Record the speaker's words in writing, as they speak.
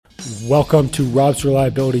Welcome to Rob's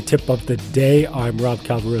Reliability Tip of the Day. I'm Rob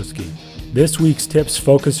Kalvarowski. This week's tips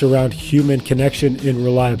focus around human connection in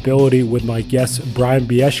reliability with my guests Brian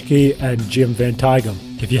Bieshke and Jim Van Tighem.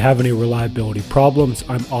 If you have any reliability problems,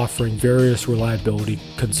 I'm offering various reliability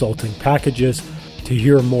consulting packages. To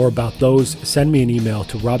hear more about those, send me an email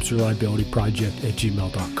to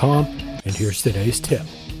robsreliabilityproject@gmail.com. And here's today's tip.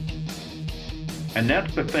 And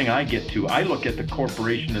that's the thing I get to. I look at the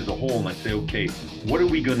corporation as a whole and I say, okay, what are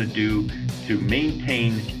we going to do to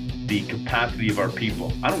maintain the capacity of our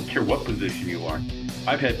people? I don't care what position you are.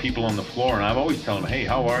 I've had people on the floor and I've always tell them, hey,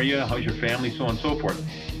 how are you? How's your family? So on and so forth.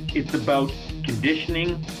 It's about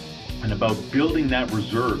conditioning and about building that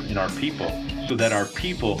reserve in our people so that our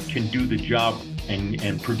people can do the job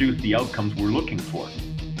and produce the outcomes we're looking for.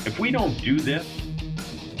 If we don't do this,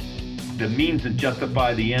 the means that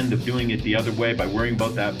justify the end of doing it the other way by worrying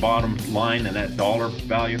about that bottom line and that dollar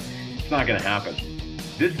value, it's not going to happen.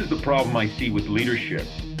 This is the problem I see with leadership.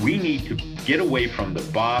 We need to get away from the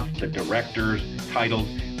boss, the directors, titles.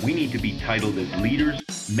 We need to be titled as leaders,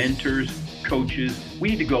 mentors, coaches. We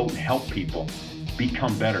need to go and help people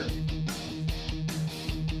become better.